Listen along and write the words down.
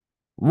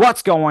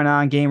What's going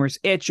on, gamers?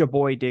 It's your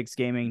boy Diggs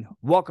Gaming.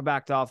 Welcome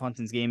back to Off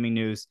Hunting's Gaming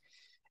News.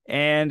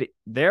 And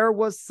there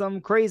was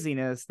some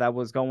craziness that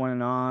was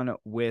going on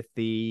with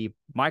the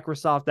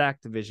Microsoft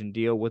Activision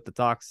deal with the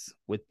talks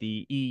with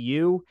the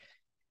EU.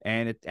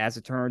 And as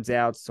it turns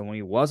out,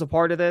 Sony was a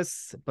part of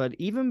this. But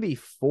even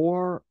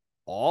before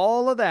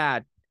all of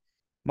that,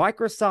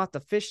 Microsoft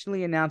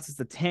officially announces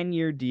the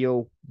 10-year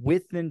deal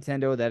with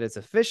Nintendo that has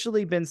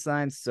officially been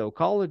signed. So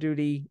Call of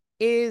Duty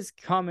is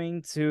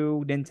coming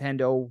to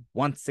Nintendo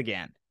once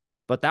again.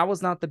 But that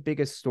was not the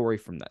biggest story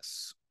from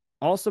this.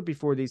 Also,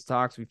 before these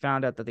talks, we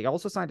found out that they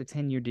also signed a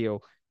 10-year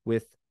deal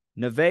with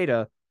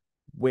Nevada,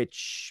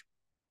 which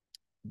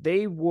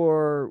they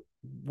were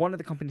one of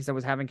the companies that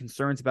was having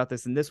concerns about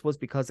this. And this was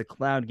because of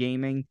cloud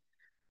gaming.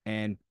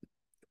 And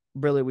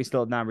really, we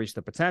still have not reached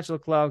the potential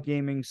of cloud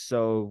gaming.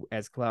 So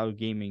as cloud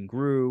gaming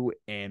grew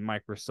and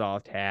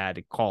Microsoft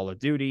had Call of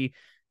Duty,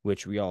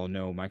 which we all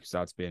know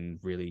Microsoft's been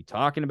really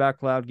talking about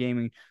cloud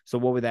gaming. So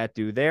what would that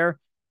do there?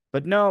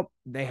 But no,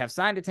 they have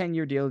signed a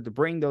 10-year deal to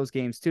bring those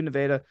games to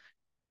Nevada.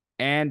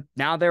 And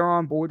now they're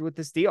on board with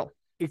this deal.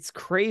 It's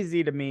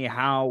crazy to me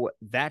how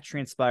that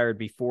transpired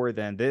before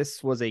then.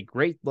 This was a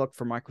great look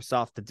for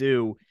Microsoft to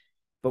do,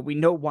 but we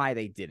know why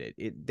they did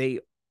it. They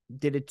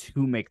did it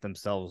to make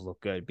themselves look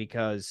good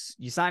because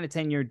you sign a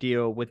 10-year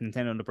deal with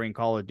Nintendo to bring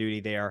Call of Duty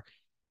there,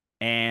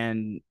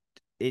 and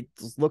it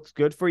looks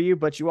good for you,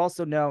 but you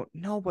also know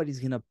nobody's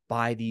going to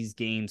buy these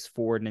games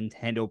for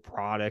Nintendo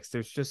products.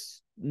 There's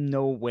just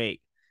no way.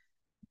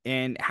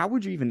 And how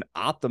would you even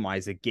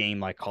optimize a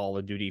game like Call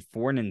of Duty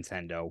for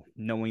Nintendo,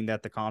 knowing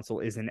that the console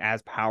isn't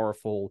as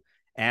powerful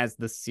as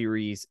the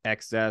Series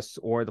XS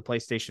or the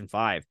PlayStation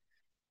 5?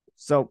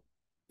 So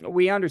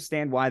we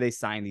understand why they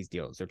signed these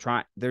deals.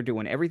 They're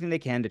doing everything they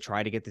can to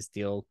try to get this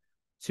deal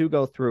to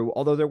go through.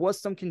 Although there was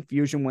some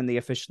confusion when they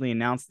officially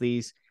announced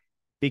these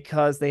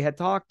because they had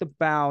talked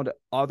about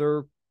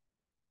other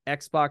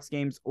Xbox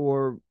games,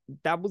 or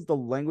that was the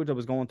language I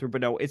was going through.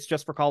 But no, it's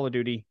just for Call of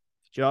Duty,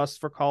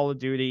 just for Call of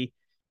Duty.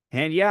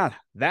 And yeah,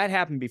 that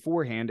happened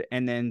beforehand.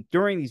 And then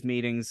during these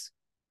meetings,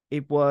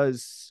 it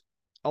was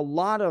a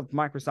lot of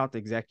Microsoft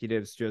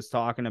executives just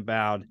talking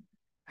about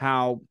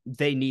how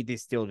they need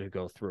this deal to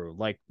go through,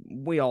 like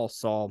we all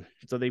saw.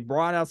 So they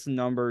brought out some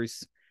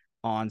numbers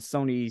on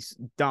Sony's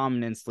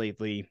dominance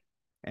lately,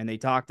 and they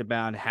talked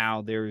about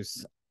how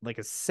there's like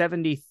a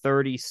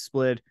 70-30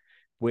 split,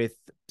 with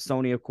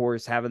Sony, of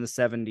course, having the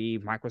 70,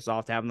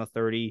 Microsoft having the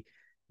 30,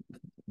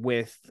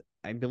 with,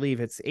 I believe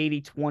it's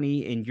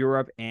 80-20 in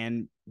Europe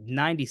and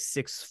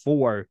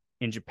 96-4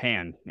 in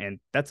Japan. And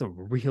that's a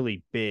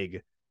really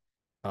big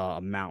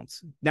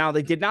amounts. Now,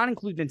 they did not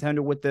include Nintendo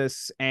with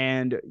this,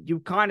 and you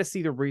kind of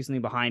see the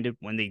reasoning behind it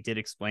when they did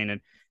explain it.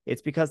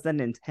 It's because the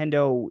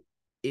Nintendo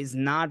is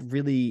not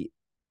really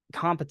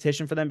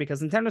competition for them,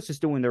 because Nintendo's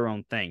just doing their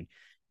own thing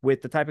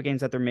with the type of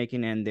games that they're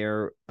making and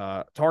their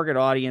target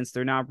audience.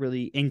 They're not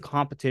really in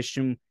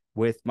competition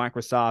with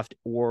Microsoft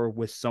or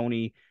with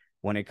Sony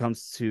when it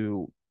comes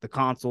to the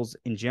consoles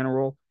in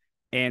general.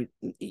 And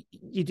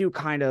you do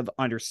kind of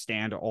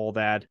understand all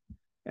that.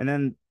 And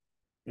then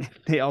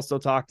they also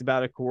talked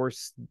about, of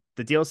course,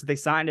 the deals that they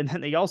signed. And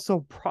then they also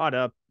brought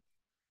up,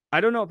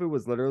 I don't know if it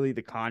was literally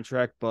the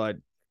contract,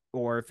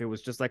 or if it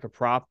was just like a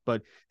prop,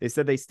 but they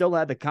said they still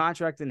had the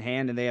contract in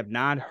hand and they have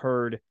not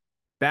heard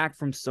back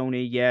from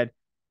Sony yet.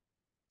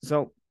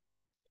 So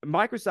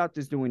Microsoft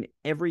is doing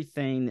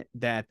everything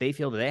that they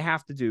feel that they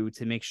have to do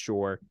to make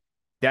sure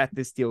that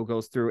this deal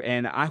goes through.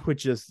 And I would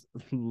just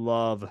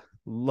love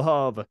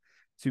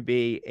to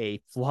be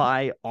a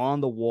fly on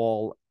the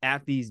wall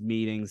at these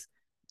meetings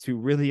to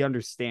really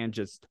understand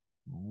just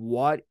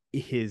what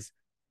is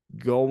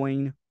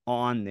going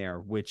on there,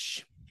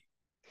 which,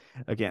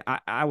 again,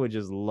 I would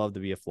just love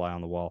to be a fly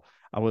on the wall.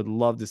 I would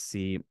love to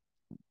see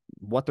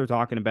what they're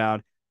talking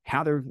about,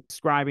 how they're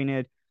describing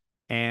it,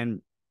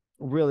 and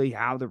really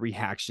how the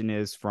reaction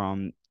is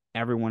from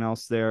everyone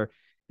else there.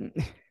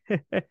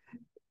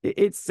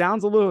 It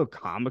sounds a little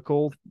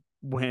comical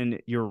when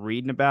you're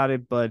reading about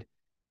it, but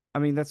I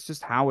mean, that's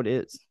just how it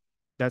is.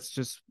 That's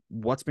just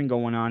what's been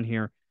going on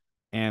here.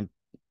 And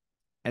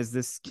as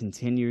this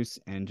continues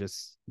and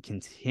just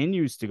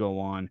continues to go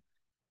on,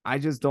 I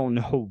just don't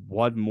know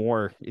what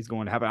more is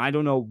going to happen. I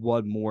don't know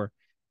what more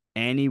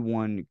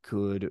anyone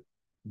could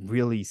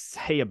really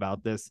say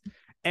about this.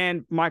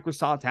 And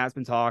Microsoft has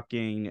been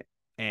talking,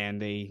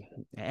 and they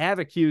have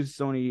accused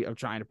Sony of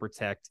trying to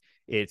protect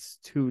its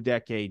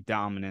 2-decade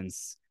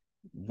dominance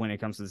when it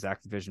comes to this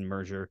Activision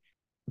merger.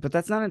 But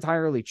that's not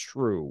entirely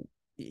true.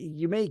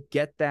 You may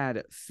get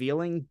that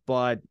feeling,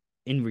 but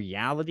in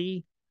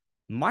reality,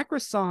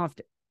 Microsoft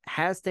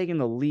has taken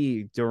the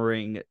lead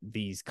during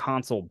these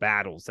console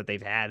battles that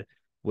they've had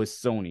with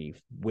Sony,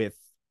 with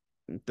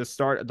the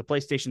start of the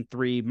PlayStation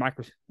 3,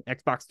 Xbox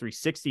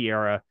 360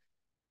 era.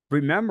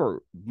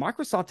 Remember,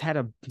 Microsoft had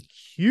a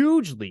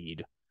huge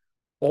lead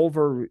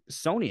over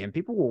Sony, and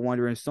people were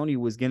wondering if Sony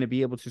was going to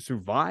be able to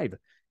survive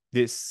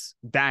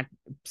that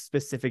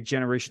specific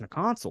generation of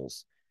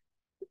consoles,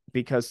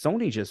 because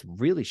Sony just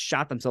really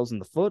shot themselves in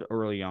the foot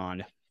early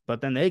on. But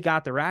then they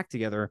got their act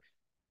together,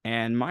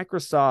 and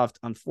Microsoft,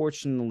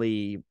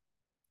 unfortunately,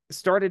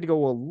 started to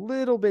go a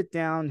little bit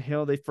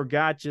downhill. They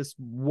forgot just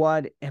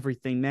what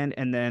everything meant.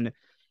 And then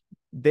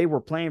they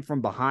were playing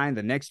from behind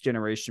the next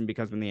generation,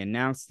 because when they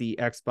announced the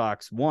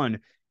Xbox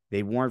One,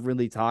 they weren't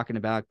really talking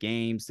about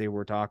games. They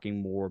were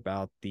talking more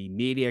about the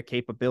media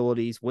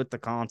capabilities with the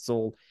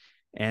console.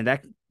 And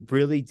that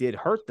really did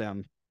hurt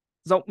them.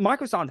 So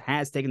Microsoft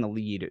has taken the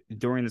lead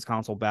during this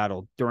console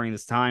battle. During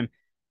this time,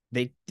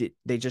 they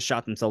just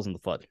shot themselves in the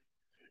foot.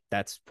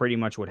 That's pretty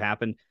much what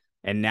happened.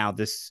 And now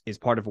this is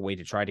part of a way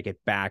to try to get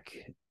back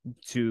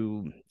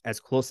to as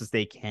close as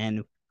they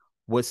can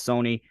with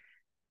Sony.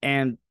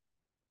 And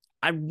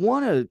I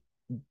want to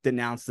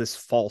denounce this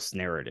false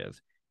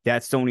narrative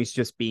that Sony's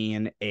just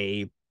being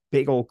a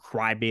big old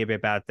crybaby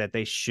about that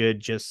they should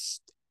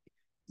just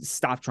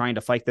stop trying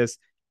to fight this.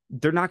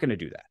 They're not going to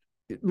do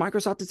that.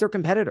 Microsoft is their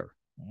competitor.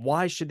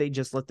 Why should they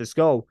just let this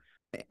go?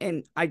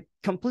 And I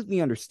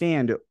completely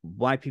understand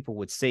why people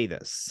would say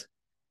this,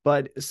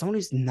 but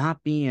Sony's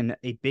not being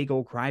a big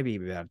old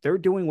crybaby about it. They're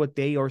doing what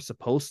they are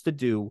supposed to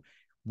do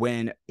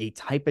when a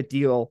type of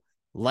deal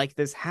like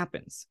this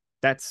happens.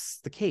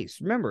 That's the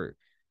case. Remember,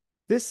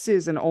 this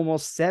is an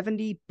almost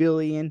 $70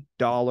 billion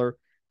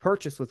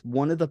purchase with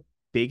one of the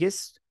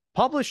biggest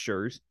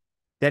publishers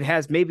that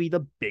has maybe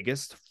the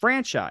biggest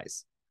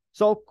franchise.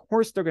 So, of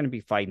course, they're going to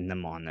be fighting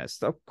them on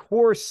this. Of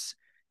course,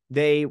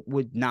 they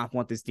would not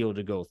want this deal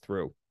to go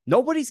through.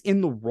 Nobody's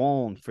in the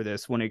wrong for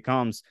this when it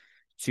comes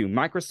to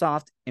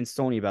Microsoft and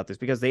Sony about this,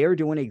 because they are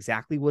doing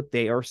exactly what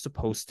they are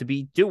supposed to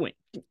be doing.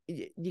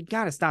 You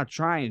got to stop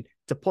trying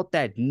to put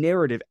that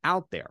narrative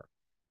out there.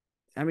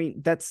 I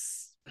mean,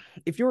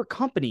 if you're a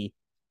company,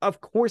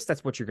 of course,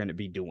 that's what you're going to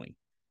be doing.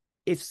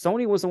 If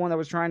Sony was the one that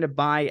was trying to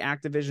buy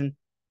Activision,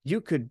 you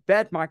could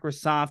bet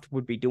Microsoft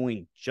would be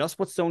doing just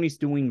what Sony's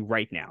doing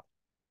right now.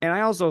 And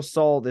I also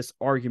saw this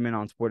argument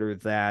on Twitter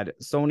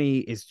that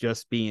Sony is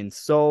just being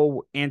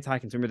so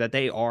anti-consumer, that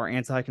they are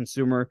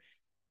anti-consumer.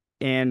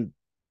 And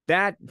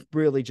that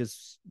really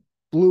just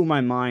blew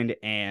my mind.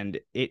 And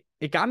it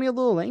got me a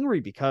little angry,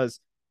 because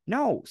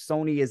no,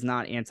 Sony is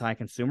not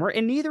anti-consumer,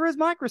 and neither is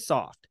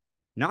Microsoft.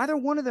 Neither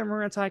one of them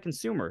are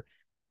anti-consumer.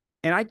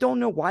 And I don't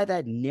know why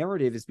that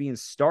narrative is being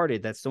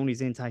started that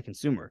Sony's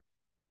anti-consumer.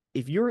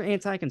 If you're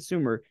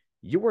anti-consumer,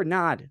 you are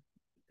not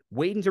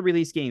waiting to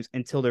release games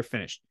until they're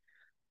finished.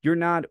 You're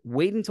not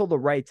waiting until the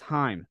right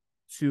time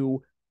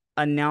to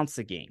announce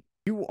a game.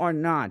 You are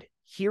not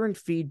hearing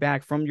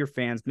feedback from your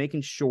fans,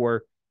 making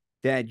sure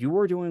that you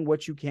are doing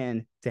what you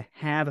can to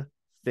have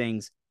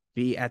things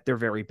be at their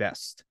very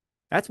best.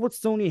 That's what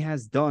Sony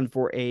has done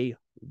for a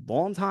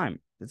long time.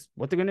 It's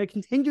what they're going to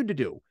continue to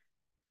do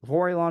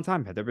for a long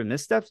time. Have there been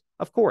missteps?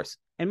 Of course.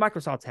 And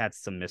Microsoft's had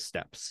some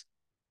missteps.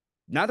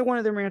 Neither one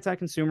of them are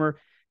anti-consumer,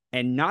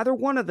 and neither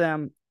one of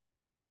them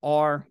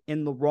are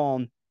in the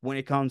wrong when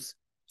it comes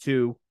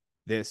to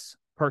this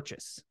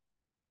purchase.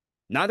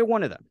 Neither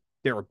one of them.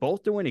 They are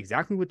both doing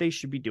exactly what they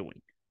should be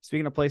doing.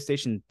 Speaking of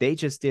PlayStation, they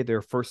just did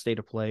their first state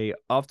of play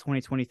of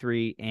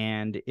 2023,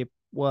 and it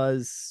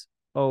was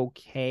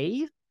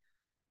okay.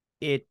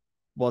 It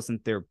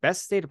wasn't their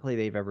best state of play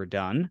they've ever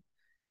done.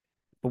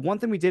 But one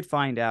thing we did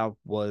find out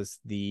was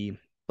the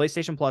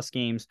PlayStation Plus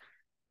games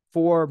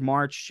for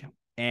March.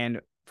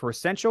 And for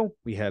Essential,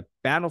 we have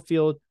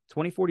Battlefield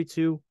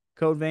 2042,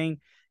 Code Vein,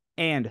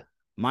 and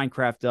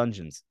Minecraft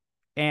Dungeons.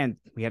 And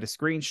we had a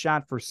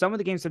screenshot for some of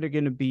the games that are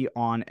going to be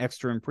on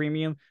Extra and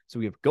Premium. So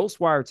we have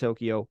Ghostwire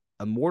Tokyo,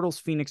 Immortals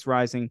Phoenix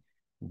Rising,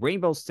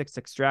 Rainbow Six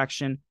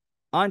Extraction,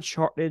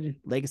 Uncharted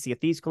Legacy of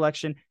Thieves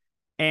Collection,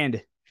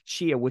 and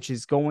Chia, which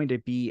is going to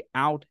be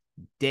out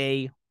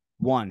day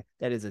one.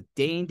 That is a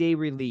day-and-day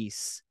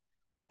release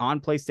on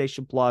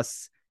PlayStation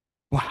Plus.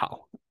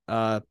 Wow.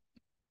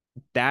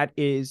 That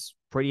is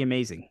pretty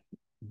amazing.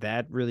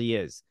 That really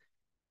is.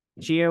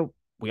 Chia,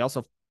 we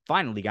also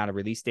finally got a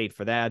release date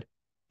for that.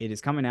 It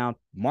is coming out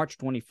March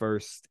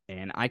 21st,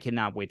 and I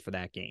cannot wait for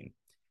that game.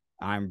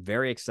 I'm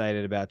very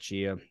excited about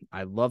Chia.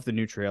 I love the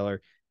new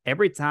trailer.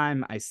 Every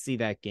time I see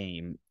that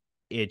game,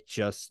 it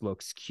just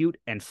looks cute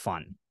and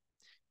fun,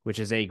 which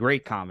is a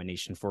great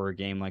combination for a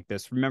game like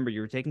this. Remember,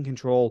 you're taking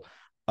control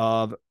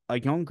of a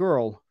young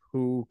girl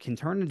who can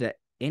turn into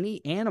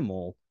any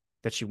animal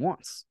that she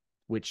wants,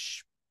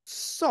 which is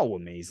so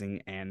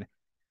amazing, and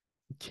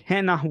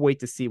cannot wait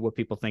to see what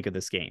people think of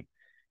this game.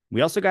 We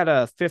also got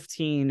a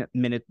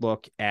 15-minute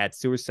look at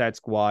Suicide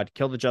Squad,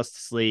 Kill the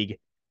Justice League,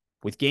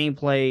 with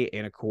gameplay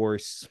and, of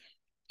course,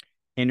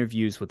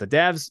 interviews with the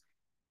devs.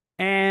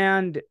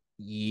 And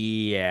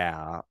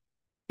yeah,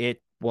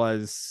 it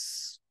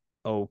was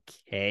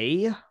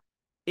okay.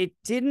 It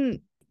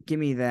didn't give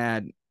me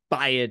that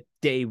buy it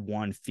day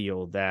one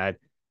feel that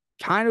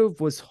kind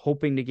of was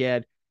hoping to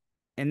get.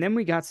 And then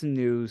we got some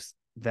news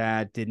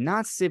that did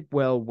not sit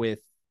well with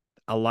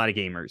a lot of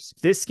gamers.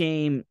 This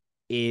game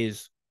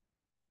is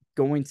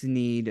going to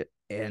need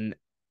an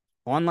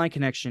online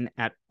connection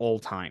at all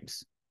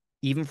times,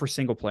 even for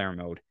single player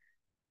mode.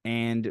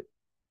 And I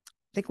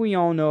think we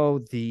all know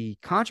the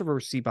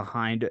controversy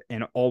behind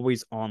an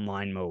always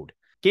online mode.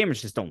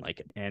 gamers just don't like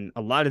it. And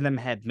a lot of them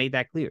have made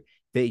that clear.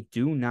 They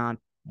do not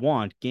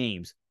want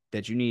games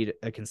that you need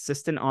a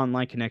consistent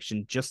online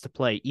connection just to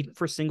play, even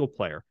for single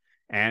player.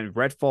 And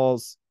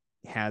Redfalls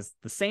has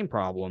the same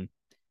problem.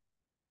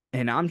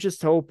 And I'm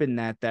just hoping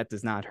that that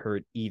does not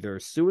hurt either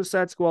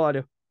Suicide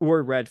Squad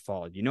or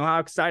Redfall. You know how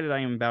excited I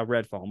am about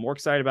Redfall. I'm more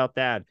excited about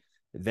that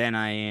than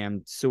I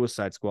am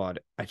Suicide Squad.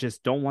 I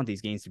just don't want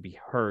these games to be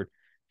hurt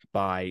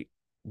by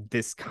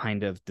this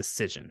kind of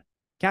decision.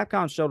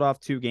 Capcom showed off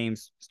 2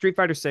 games, Street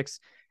Fighter 6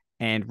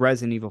 and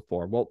Resident Evil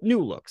 4. Well,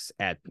 new looks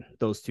at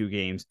those 2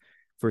 games.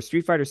 For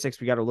Street Fighter 6,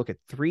 we got to look at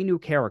 3 new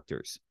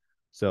characters.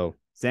 So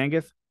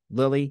Zangief,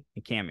 Lily,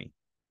 and Cammy.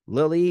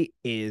 Lily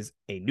is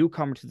a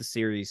newcomer to the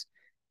series,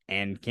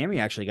 and Cammy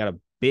actually got a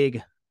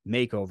big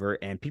makeover,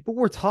 and people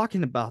were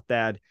talking about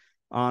that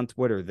on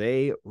Twitter.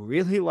 They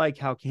really like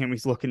how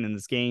Cammy's looking in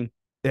this game.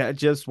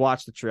 Just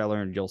watch the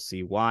trailer and you'll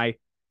see why.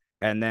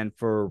 And then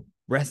for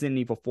Resident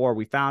Evil 4,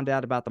 we found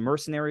out about the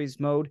Mercenaries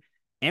mode,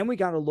 and we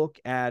got to look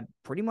at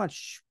pretty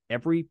much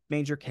every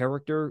major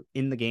character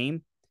in the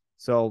game.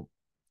 So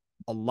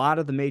a lot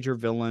of the major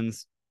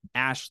villains,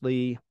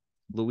 Ashley,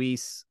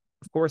 Luis,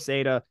 of course,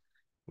 Ada.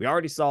 We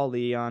already saw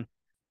Leon.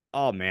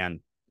 Oh,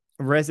 man.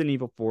 Resident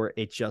Evil 4,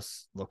 it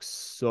just looks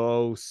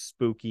so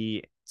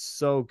spooky,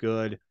 so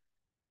good.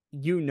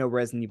 You know,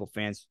 Resident Evil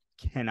fans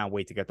cannot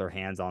wait to get their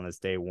hands on this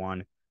day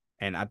one.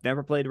 And I've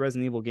never played a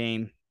Resident Evil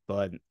game,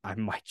 but I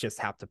might just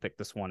have to pick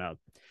this one up.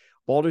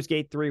 Baldur's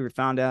Gate 3, we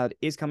found out,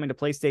 is coming to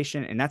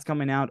PlayStation, and that's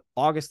coming out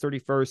August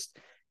 31st.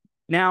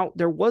 Now,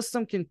 there was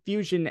some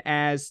confusion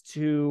as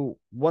to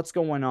what's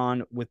going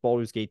on with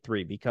Baldur's Gate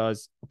 3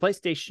 because the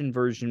PlayStation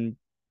version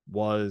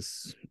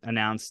was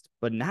announced,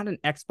 but not an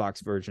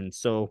Xbox version.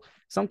 So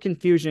some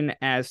confusion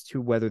as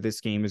to whether this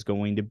game is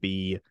going to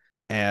be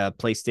a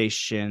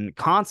PlayStation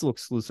console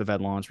exclusive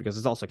at launch because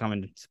it's also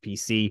coming to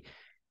PC.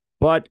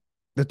 But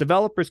the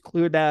developers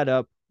cleared that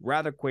up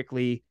rather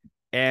quickly,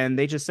 and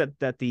they just said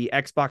that the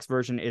Xbox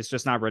version is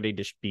just not ready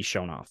to be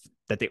shown off,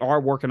 that they are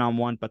working on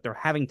one, but they're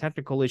having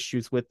technical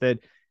issues with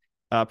it,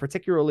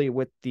 particularly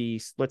with the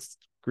split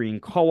screen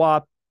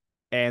co-op,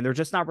 and they're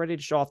just not ready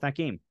to show off that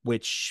game,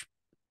 which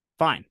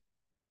fine.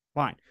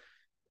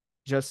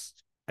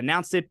 Just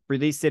announce it,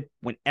 release it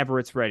whenever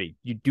it's ready.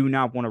 You do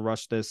not want to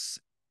rush this.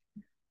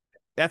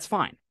 That's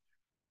fine.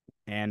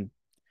 And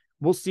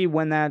we'll see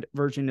when that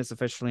version is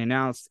officially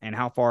announced and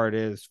how far it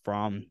is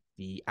from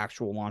the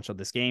actual launch of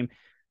this game.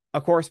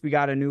 Of course, we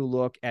got a new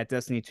look at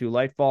Destiny 2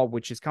 Lightfall,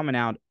 which is coming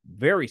out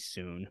very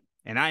soon.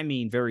 And I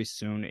mean very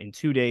soon, in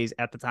 2 days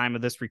at the time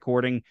of this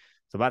recording.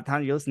 So by the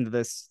time you listen to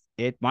this,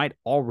 it might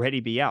already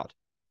be out.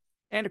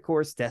 And of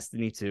course,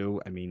 Destiny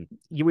 2. I mean,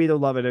 you either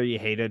love it or you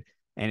hate it.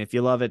 And if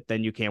you love it,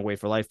 then you can't wait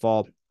for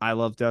Lightfall. I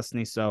love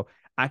Destiny, so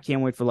I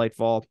can't wait for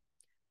Lightfall.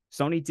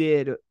 Sony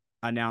did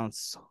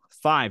announce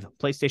 5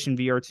 PlayStation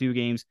VR 2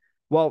 games.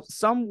 Well,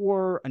 some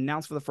were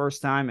announced for the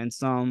first time, and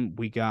some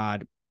we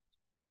got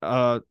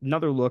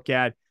another look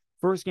at.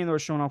 First game that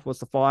was shown off was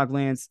the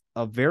Foglands,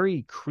 a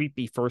very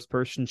creepy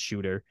first-person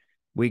shooter.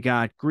 We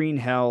got Green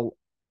Hell,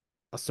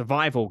 a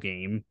survival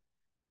game.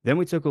 Then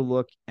we took a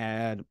look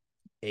at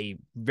a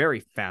very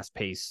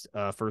fast-paced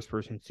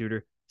first-person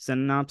shooter,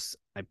 Synapse.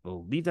 I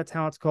believe that's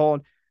how it's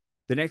called.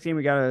 The next game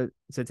we got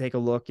to take a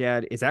look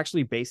at is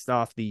actually based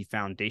off the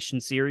Foundation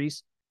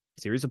series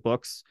of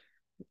books.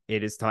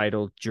 It is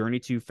titled Journey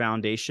to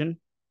Foundation.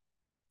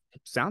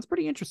 It sounds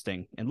pretty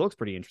interesting and looks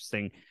pretty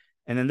interesting.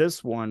 And then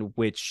this one,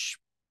 which,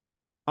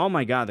 oh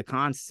my God, the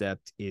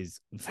concept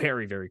is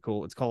very, very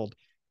cool. It's called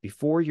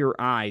Before Your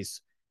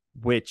Eyes,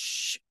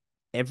 which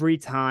every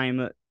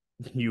time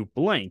you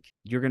blink,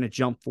 you're going to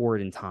jump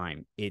forward in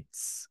time. It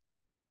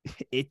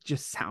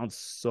just sounds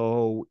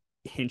so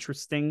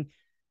interesting,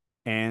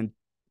 and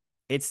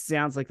it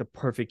sounds like the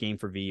perfect game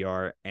for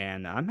VR.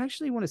 And I'm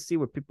actually want to see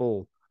what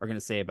people are going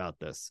to say about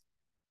this.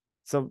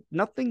 So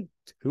nothing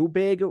too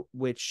big,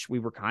 which we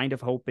were kind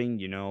of hoping,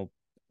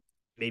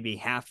 maybe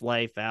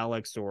Half-Life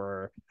Alyx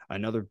or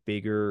another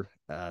bigger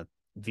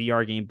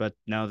VR game. But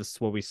no, this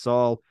is what we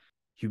saw.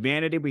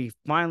 Humanity, we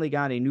finally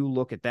got a new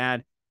look at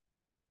that.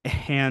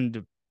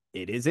 And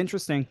it is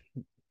interesting.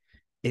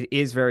 It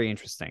is very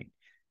interesting.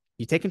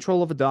 You take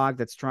control of a dog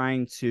that's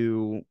trying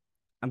to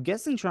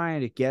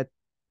get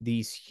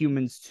these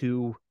humans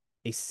to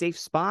a safe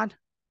spot.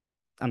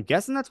 I'm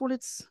guessing that's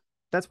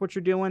what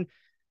you're doing.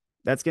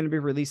 That's going to be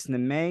released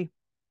in May.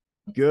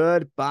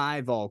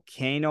 Goodbye,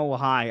 Volcano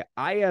High.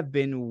 I have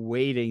been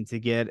waiting to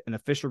get an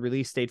official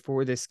release date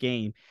for this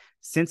game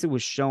since it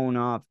was shown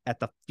off at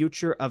the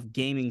Future of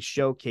Gaming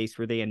showcase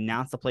where they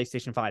announced the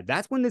PlayStation 5.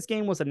 That's when this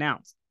game was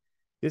announced.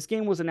 This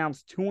game was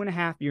announced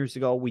 2.5 years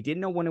ago. We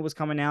didn't know when it was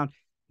coming out.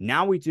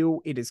 Now we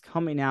do. It is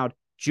coming out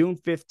June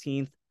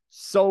 15th.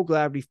 So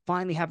glad we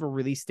finally have a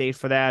release date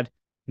for that.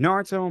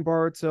 Naruto and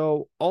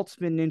Boruto,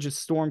 Ultimate Ninja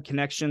Storm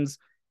Connections.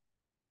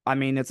 I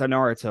mean, it's a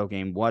Naruto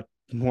game. What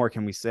more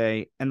can we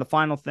say? And the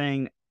final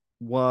thing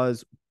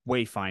was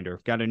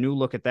Wayfinder. Got a new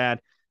look at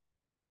that.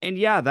 And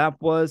yeah, that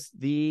was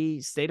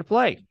the state of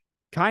play.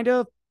 Kind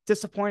of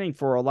disappointing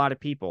for a lot of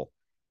people.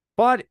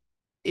 But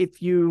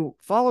if you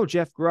follow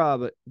Jeff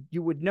Grubb,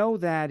 you would know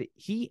that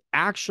he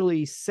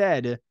actually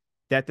said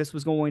that this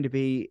was going to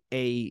be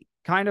a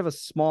kind of a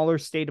smaller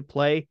state of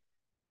play.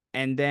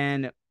 And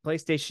then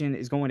PlayStation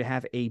is going to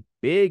have a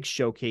big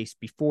showcase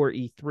before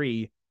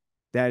E3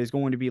 that is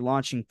going to be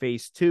launching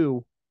phase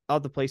 2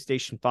 of the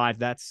PlayStation 5.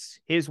 That's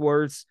his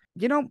words.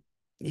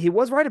 He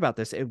was right about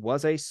this. It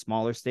was a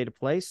smaller state of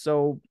play.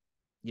 So,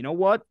 you know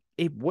what?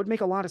 It would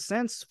make a lot of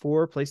sense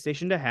for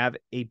PlayStation to have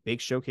a big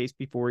showcase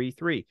before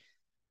E3.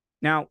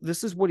 Now,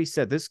 this is what he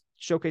said. This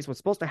showcase was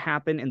supposed to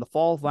happen in the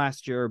fall of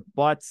last year,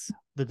 but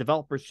the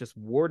developers just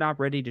were not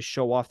ready to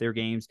show off their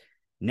games.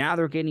 Now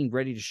they're getting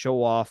ready to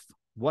show off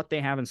what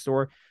they have in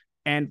store.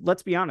 And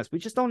let's be honest, we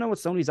just don't know what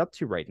Sony's up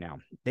to right now.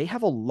 They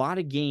have a lot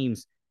of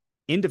games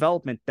in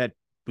development that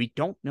we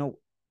don't know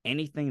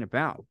anything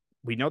about.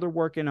 We know they're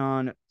working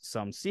on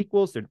some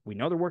sequels. We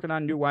know they're working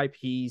on new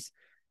IPs.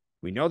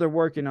 We know they're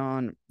working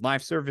on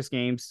live service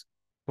games,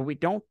 but we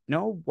don't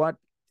know what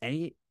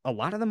a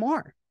lot of them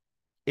are.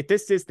 If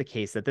this is the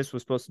case, that this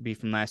was supposed to be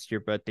from last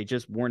year, but they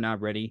just were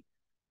not ready,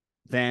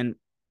 then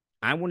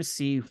I want to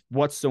see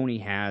what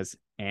Sony has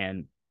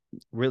and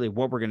really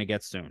what we're going to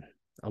get soon.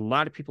 A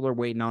lot of people are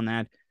waiting on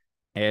that,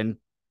 and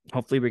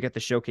hopefully we get the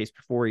showcase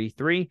before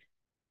E3.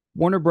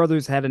 Warner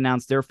Brothers had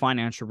announced their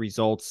financial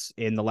results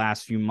in the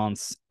last few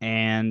months,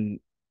 and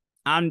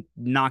I'm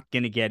not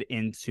going to get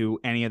into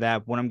any of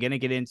that. What I'm going to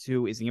get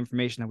into is the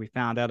information that we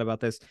found out about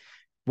this.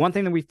 One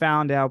thing that we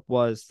found out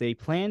was they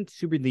plan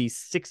to release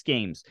 6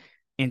 games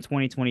in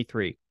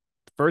 2023.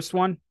 The first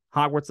one,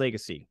 Hogwarts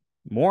Legacy.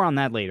 More on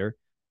that later.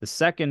 The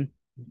second,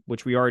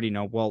 which we already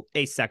know, well,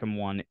 a second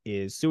one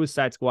is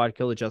Suicide Squad,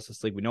 Kill the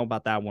Justice League. We know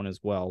about that one as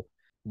well.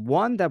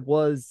 One that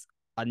was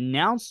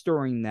announced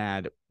during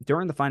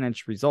the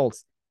financial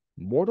results,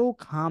 Mortal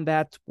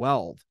Kombat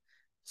 12.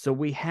 So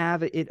we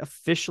have it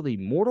officially.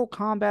 Mortal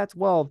Kombat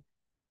 12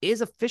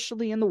 is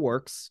officially in the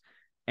works,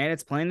 and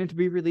it's planning to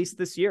be released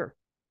this year.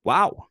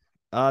 Wow.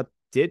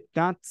 Did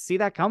not see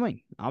that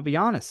coming, I'll be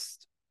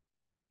honest.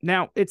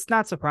 Now, it's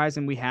not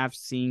surprising we have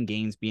seen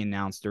games be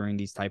announced during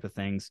these type of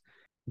things,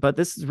 but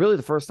this is really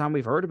the first time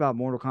we've heard about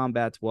Mortal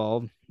Kombat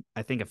 12,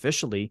 I think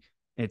officially,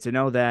 and to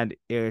know that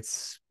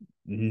it's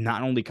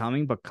not only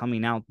coming, but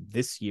coming out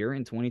this year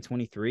in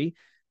 2023,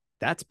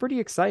 that's pretty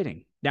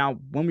exciting. Now,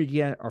 when we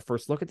get our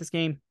first look at this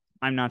game,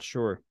 I'm not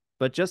sure,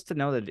 but just to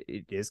know that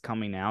it is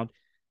coming out,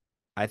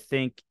 I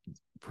think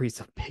breathes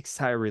a big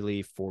sigh of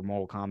relief for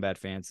Mortal Kombat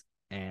fans,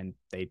 and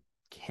they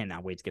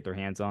cannot wait to get their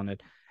hands on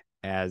it,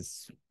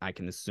 as I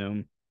can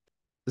assume.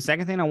 The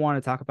second thing I want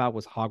to talk about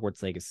was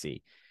Hogwarts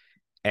Legacy.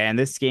 And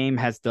this game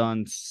has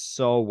done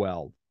so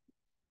well.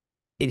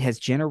 It has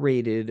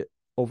generated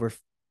over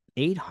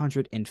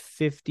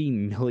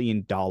 $850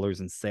 million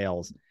in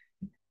sales.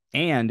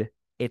 And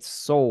it's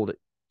sold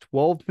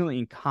 12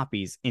 million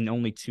copies in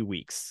only 2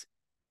 weeks.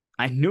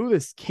 I knew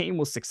this game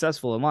was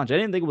successful at launch. I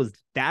didn't think it was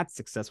that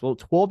successful.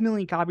 12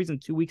 million copies in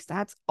 2 weeks,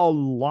 that's a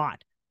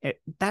lot.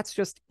 That's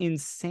just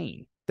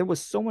insane. There was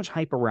so much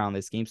hype around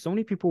this game. So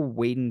many people were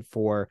waiting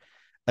for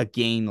a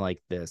game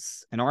like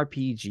this, an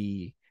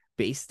RPG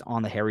based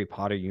on the Harry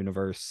Potter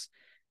universe.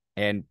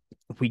 And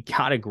we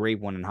got a great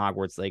one in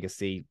Hogwarts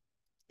Legacy.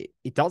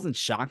 It doesn't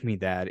shock me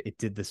that it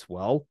did this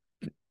well,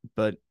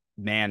 but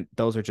man,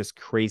 those are just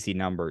crazy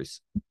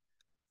numbers.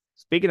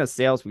 Speaking of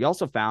sales, we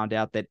also found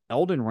out that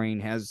Elden Ring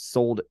has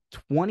sold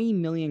 20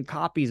 million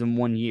copies in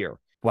 1 year.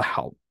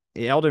 Wow.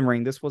 Elden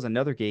Ring, this was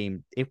another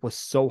game. It was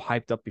so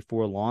hyped up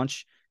before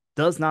launch.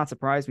 Does not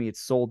surprise me it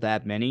sold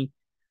that many.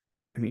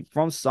 I mean,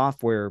 From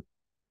Software,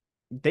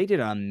 they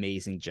did an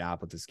amazing job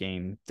with this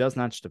game. Does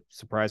not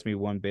surprise me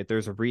one bit.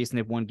 There's a reason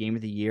it won Game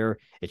of the Year.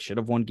 It should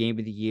have won Game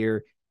of the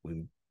Year.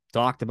 We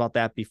talked about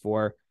that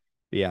before.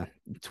 But yeah,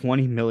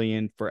 20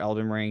 million for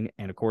Elden Ring,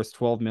 and of course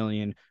 12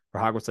 million for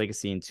Hogwarts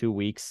Legacy in 2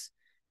 weeks.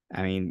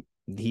 I mean,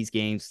 these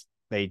games,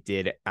 they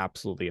did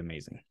absolutely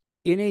amazing.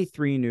 In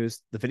E3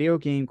 news, the Video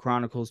Game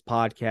Chronicles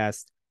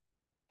podcast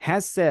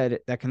has said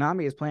that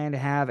Konami is planning to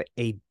have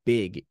a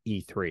big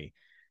E3.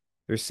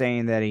 They're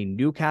saying that a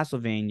new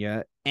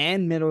Castlevania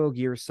and Metal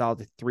Gear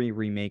Solid 3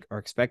 remake are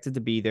expected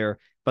to be there,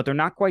 but they're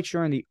not quite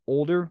sure on the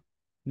older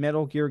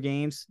Metal Gear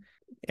games,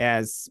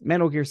 as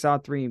Metal Gear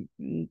Solid 3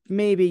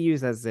 may be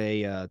used as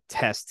a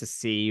test to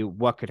see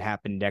what could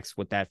happen next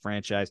with that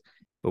franchise.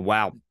 But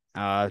wow,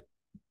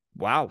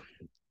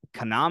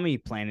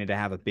 Konami planning to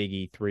have a big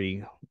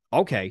E3.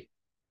 Okay.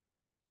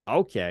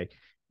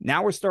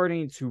 Now we're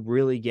starting to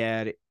really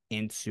get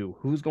into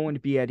who's going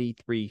to be at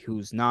E3,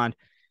 who's not.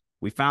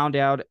 We found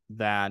out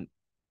that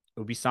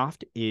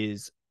Ubisoft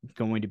is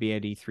going to be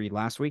at E3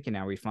 last week, and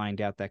now we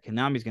find out that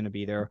Konami is going to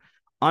be there.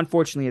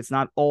 Unfortunately, it's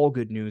not all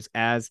good news,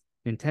 as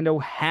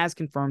Nintendo has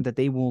confirmed that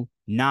they will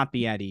not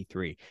be at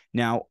E3.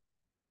 Now,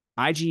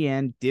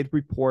 IGN did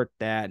report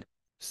that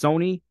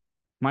Sony,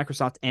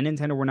 Microsoft, and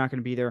Nintendo were not going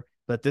to be there,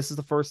 but this is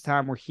the first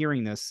time we're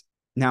hearing this.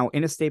 Now,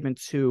 in a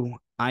statement to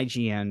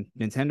IGN,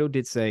 Nintendo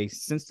did say,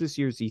 since this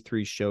year's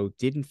E3 show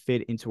didn't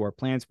fit into our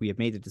plans, we have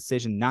made the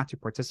decision not to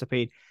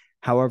participate.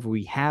 However,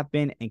 we have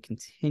been and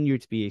continue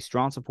to be a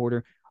strong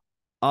supporter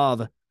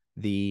of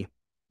the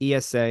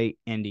ESA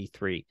and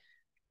E3.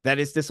 That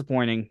is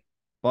disappointing,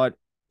 but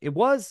it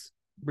was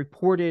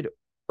reported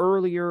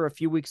earlier a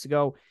few weeks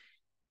ago,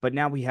 but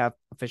now we have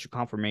official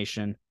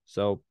confirmation.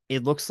 So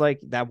it looks like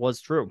that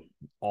was true.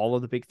 All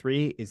of the big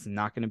three is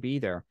not going to be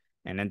there.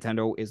 And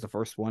Nintendo is the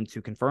first one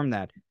to confirm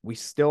that. We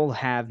still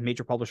have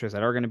major publishers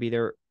that are going to be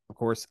there. Of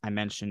course, I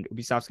mentioned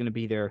Ubisoft's going to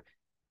be there.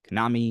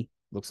 Konami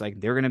looks like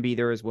they're going to be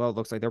there as well. It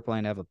looks like they're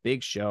planning to have a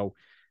big show.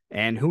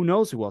 And who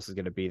knows who else is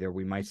going to be there?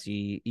 We might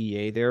see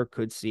EA there,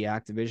 could see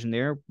Activision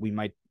there.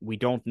 We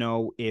don't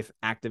know if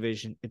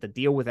the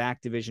deal with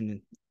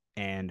Activision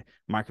and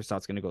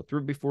Microsoft's going to go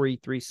through before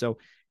E3. So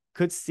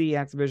could see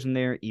Activision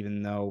there,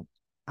 even though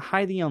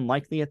highly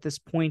unlikely at this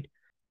point.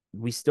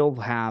 We still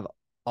have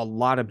a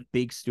lot of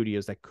big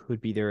studios that could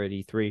be there at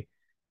E3,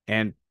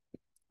 and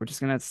we're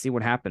just going to have to see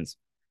what happens.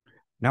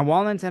 Now,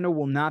 while Nintendo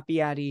will not be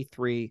at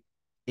E3,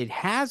 it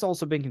has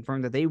also been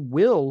confirmed that they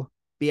will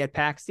be at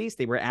PAX East.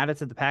 They were added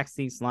to the PAX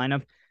East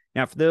lineup.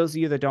 Now, for those of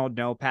you that don't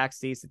know,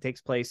 PAX East, it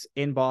takes place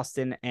in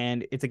Boston,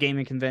 and it's a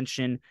gaming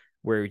convention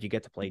where you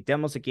get to play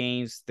demos of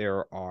games.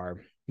 There are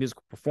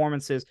musical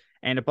performances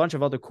and a bunch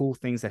of other cool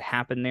things that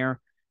happen there.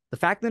 The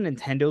fact that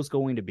Nintendo's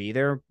going to be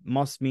there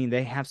must mean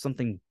they have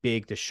something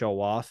big to show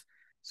off.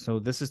 So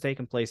this is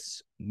taking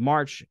place from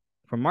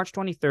March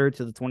 23rd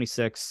to the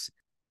 26th.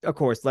 Of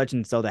course,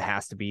 Legend of Zelda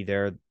has to be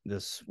there.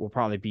 This will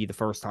probably be the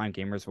first time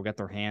gamers will get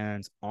their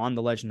hands on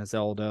the Legend of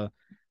Zelda,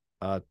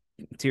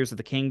 Tears of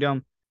the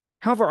Kingdom.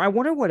 However, I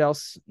wonder what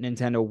else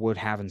Nintendo would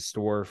have in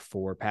store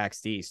for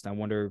PAX East. I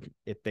wonder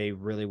if they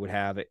really would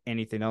have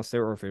anything else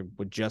there, or if it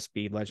would just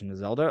be Legend of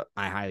Zelda.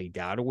 I highly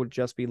doubt it would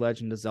just be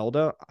Legend of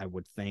Zelda. I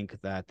would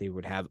think that they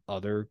would have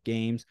other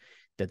games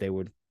that they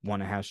would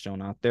want to have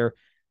shown out there.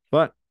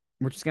 But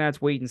we're just going to have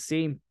to wait and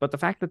see. But the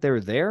fact that they're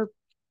there,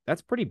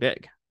 that's pretty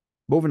big.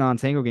 Moving on,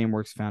 Tango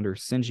Gameworks founder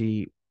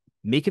Shinji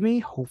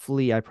Mikami,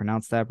 hopefully I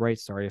pronounced that right.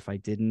 Sorry if I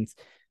didn't,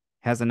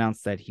 has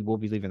announced that he will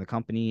be leaving the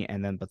company.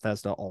 And then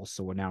Bethesda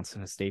also announced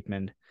in a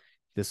statement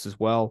this as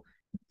well.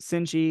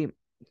 Shinji,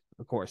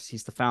 of course,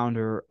 he's the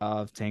founder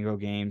of Tango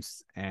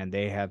Games, and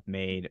they have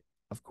made,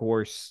 of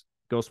course,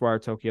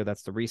 Ghostwire Tokyo.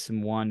 That's the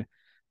recent one.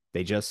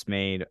 They just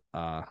made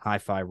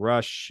Hi-Fi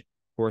Rush.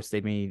 Of course,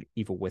 they made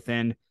Evil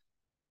Within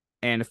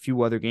and a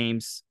few other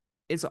games.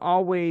 It's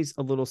always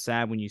a little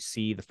sad when you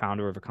see the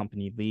founder of a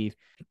company leave,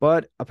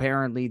 but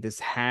apparently this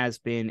has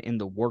been in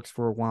the works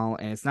for a while,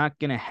 and it's not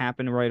going to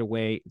happen right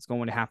away. It's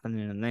going to happen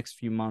in the next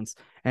few months,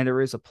 and there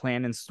is a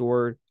plan in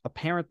store,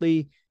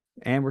 apparently,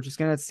 and we're just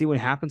going to see what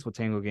happens with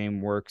Tango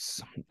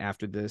Gameworks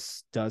after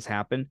this does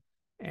happen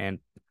and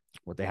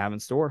what they have in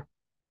store.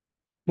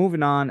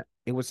 Moving on,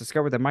 it was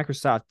discovered that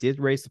Microsoft did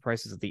raise the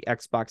prices of the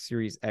Xbox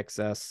Series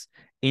XS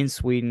in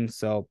Sweden.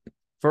 So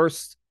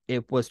first,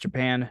 it was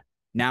Japan.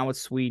 Now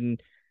it's Sweden,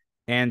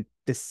 and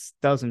this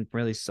doesn't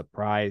really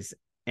surprise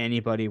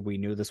anybody. We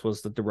knew this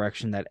was the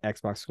direction that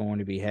Xbox is going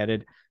to be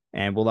headed,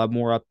 and we'll have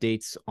more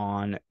updates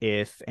on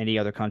if any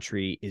other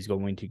country is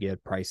going to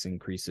get price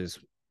increases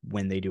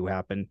when they do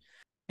happen.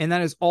 And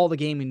that is all the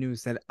gaming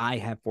news that I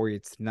have for you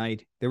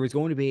tonight. There was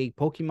going to be a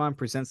Pokemon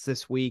Presents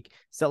this week,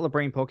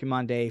 celebrating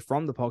Pokemon Day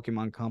from the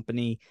Pokemon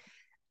Company.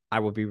 I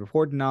will be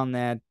reporting on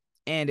that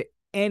and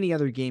any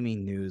other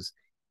gaming news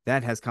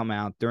that has come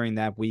out during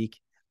that week.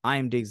 I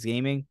am Diggs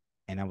Gaming,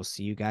 and I will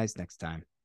see you guys next time.